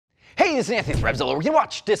Hey, this is Anthony with RevZilla. We're going to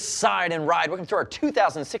watch, decide, and ride. Welcome to our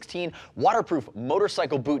 2016 waterproof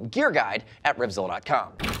motorcycle boot gear guide at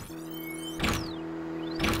RevZilla.com.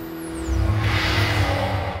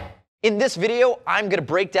 In this video, I'm going to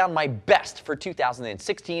break down my best for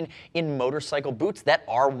 2016 in motorcycle boots that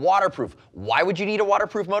are waterproof. Why would you need a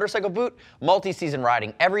waterproof motorcycle boot? Multi-season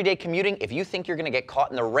riding, everyday commuting. If you think you're going to get caught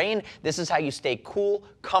in the rain, this is how you stay cool,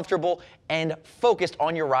 comfortable, and focused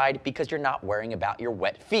on your ride because you're not worrying about your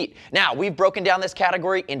wet feet. Now, we've broken down this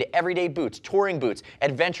category into everyday boots, touring boots,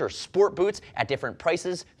 adventure, sport boots at different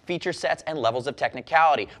prices, feature sets, and levels of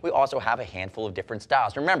technicality. We also have a handful of different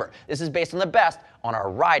styles. Remember, this is based on the best on our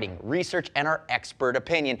riding, research, and our expert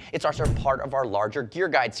opinion. It's also part of our larger gear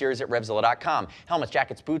guide series at RevZilla.com. Helmets,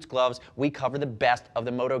 jackets, boots, gloves, we cover the best of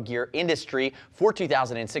the moto gear industry for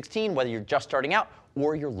 2016, whether you're just starting out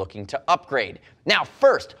or you're looking to upgrade. Now,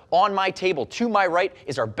 first, on my table to my right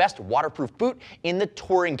is our best waterproof boot in the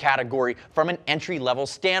touring category from an entry-level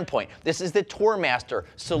standpoint. This is the Tourmaster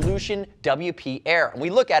Solution WP Air. And we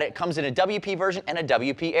look at it, it comes in a WP version and a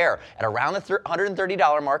WP Air at around the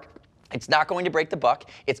 $130 mark. It's not going to break the buck.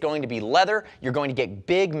 It's going to be leather. You're going to get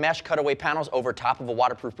big mesh cutaway panels over top of a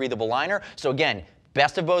waterproof breathable liner. So again,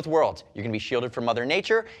 best of both worlds. You're going to be shielded from Mother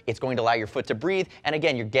Nature. It's going to allow your foot to breathe. And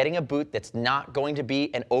again, you're getting a boot that's not going to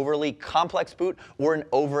be an overly complex boot or an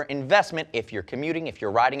over-investment if you're commuting, if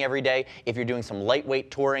you're riding every day, if you're doing some lightweight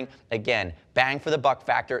touring. Again, bang for the buck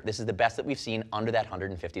factor. This is the best that we've seen under that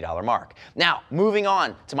 $150 mark. Now, moving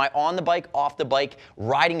on to my on the bike, off the bike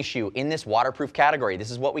riding shoe in this waterproof category.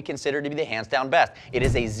 This is what we consider to be the hands down best. It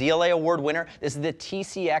is a ZLA award winner. This is the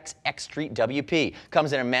TCX X Street WP.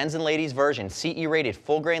 Comes in a men's and ladies version, CE rated,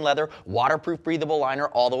 full grain leather, waterproof breathable liner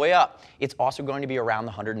all the way up. It's also going to be around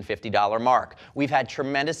the $150 mark. We've had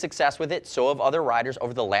tremendous success with it, so have other riders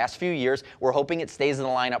over the last few years. We're hoping it stays in the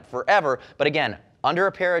lineup forever, but again, under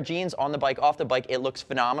a pair of jeans, on the bike, off the bike, it looks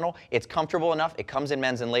phenomenal. It's comfortable enough. It comes in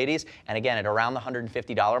men's and ladies. And again, at around the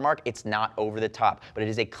 $150 mark, it's not over the top, but it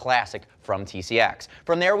is a classic from TCX.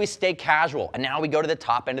 From there, we stay casual, and now we go to the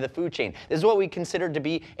top end of the food chain. This is what we consider to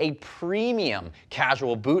be a premium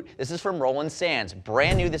casual boot. This is from Roland Sands.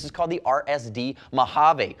 Brand new. This is called the RSD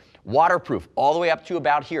Mojave. Waterproof all the way up to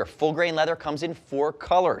about here. Full grain leather, comes in 4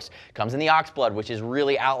 colors. Comes in the oxblood, which is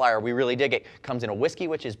really outlier. We really dig it. Comes in a whiskey,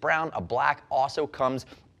 which is brown. A black also comes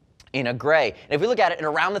in a gray. And if we look at it at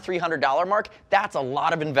around the $300 mark, that's a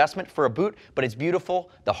lot of investment for a boot, but it's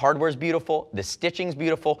beautiful. The hardware's beautiful. The stitching's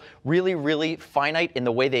beautiful. Really, really finite in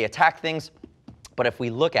the way they attack things. But if we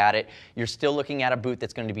look at it, you're still looking at a boot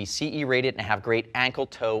that's going to be CE rated and have great ankle,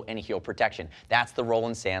 toe, and heel protection. That's the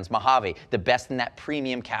Roland Sands Mojave, the best in that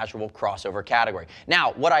premium casual crossover category.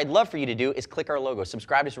 Now, what I'd love for you to do is click our logo,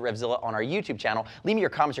 subscribe to RevZilla on our YouTube channel, leave me your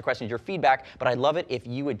comments, your questions, your feedback, but I'd love it if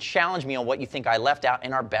you would challenge me on what you think I left out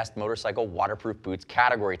in our best motorcycle waterproof boots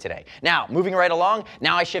category today. Now, moving right along,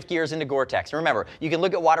 now I shift gears into Gore-Tex. Remember, you can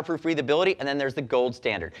look at waterproof breathability, and then there's the gold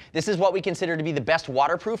standard. This is what we consider to be the best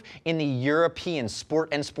waterproof in the European sport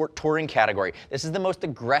and sport touring category. This is the most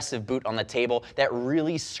aggressive boot on the table that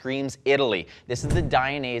really screams Italy. This is the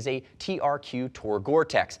Dainese TRQ Tour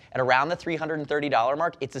Gore-Tex. At around the $330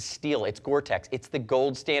 mark, it's a steal. It's Gore-Tex. It's the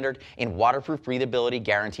gold standard in waterproof breathability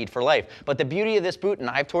guaranteed for life. But the beauty of this boot, and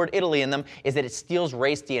I've toured Italy in them, is that it steals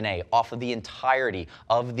race DNA off of the entirety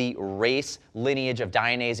of the race lineage of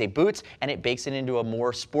Dainese boots, and it bakes it into a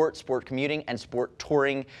more sport commuting, and sport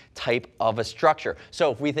touring type of a structure.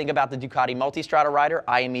 So if we think about the Ducati Multistrada rider,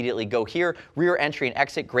 I immediately go here. Rear entry and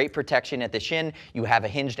exit, great protection at the shin. You have a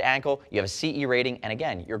hinged ankle. You have a CE rating. And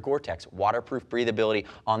again, your Gore-Tex, waterproof breathability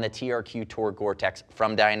on the TRQ Tour Gore-Tex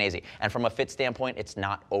from Dainese. And from a fit standpoint, it's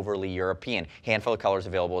not overly European. Handful of colors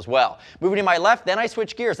available as well. Moving to my left, then I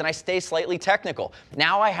switch gears and I stay slightly technical.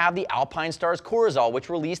 Now I have the Alpine Stars Corazal, which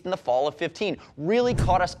released in the fall of 15. Really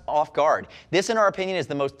caught us off guard. This, in our opinion, is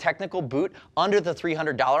the most technical boot under the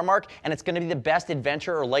 $300 mark, and it's going to be the best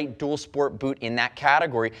adventure or light dual sport boot in that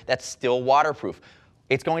category that's still waterproof.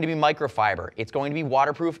 It's going to be microfiber. It's going to be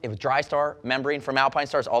waterproof with Dry-Star membrane from Alpine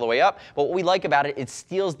Stars all the way up. But what we like about it, it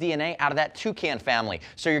steals DNA out of that Toucan family.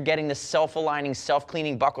 So you're getting the self-aligning,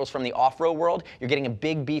 self-cleaning buckles from the off-road world. You're getting a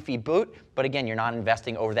big, beefy boot. But again, you're not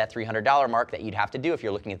investing over that $300 mark that you'd have to do if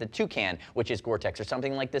you're looking at the Toucan, which is Gore-Tex, or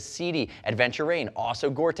something like the CD Adventure Rain, also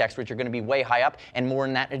Gore-Tex, which are going to be way high up and more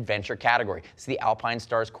in that adventure category. So the Alpine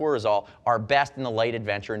Stars Corazal are best in the light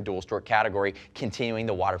adventure and dual sport category, continuing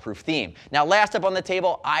the waterproof theme. Now, last up on the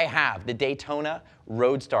table, I have the Daytona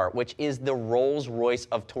Roadstar, which is the Rolls-Royce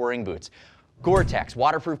of touring boots. Gore-Tex,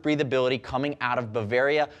 waterproof breathability, coming out of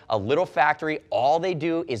Bavaria, a little factory. All they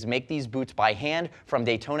do is make these boots by hand from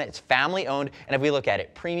Daytona. It's family owned, and if we look at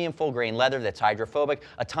it, premium full grain leather that's hydrophobic,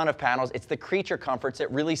 a ton of panels. It's the creature comforts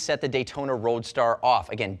that really set the Daytona Roadstar off.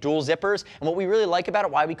 Again, dual zippers, and what we really like about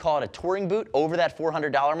it, why we call it a touring boot over that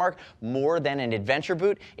 $400 mark, more than an adventure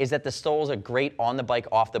boot, is that the sole is a great on the bike,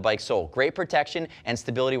 off the bike sole. Great protection and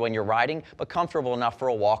stability when you're riding, but comfortable enough for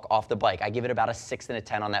a walk off the bike. I give it about a 6 and a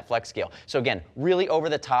 10 on that flex scale. So again, really over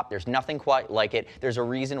the top. There's nothing quite like it. There's a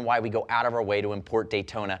reason why we go out of our way to import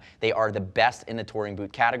Daytona. They are the best in the touring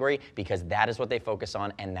boot category because that is what they focus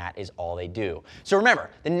on and that is all they do. So remember,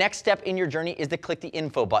 the next step in your journey is to click the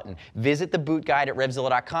info button. Visit the boot guide at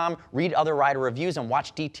RevZilla.com, read other rider reviews, and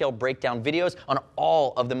watch detailed breakdown videos on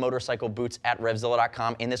all of the motorcycle boots at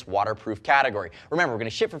RevZilla.com in this waterproof category. Remember, we're going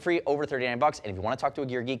to ship for free over $39, and if you want to talk to a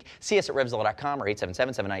gear geek, see us at RevZilla.com or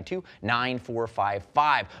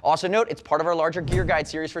 877-792-9455. Also note, it's part of our larger gear guide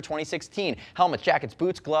series for 2016. Helmets, jackets,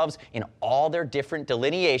 boots, gloves, in all their different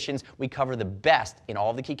delineations. We cover the best in all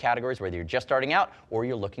of the key categories, whether you're just starting out or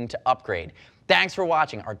you're looking to upgrade. Thanks for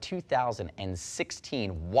watching our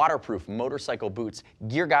 2016 waterproof motorcycle boots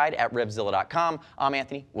gear guide at RevZilla.com. I'm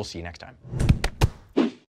Anthony. We'll see you next time.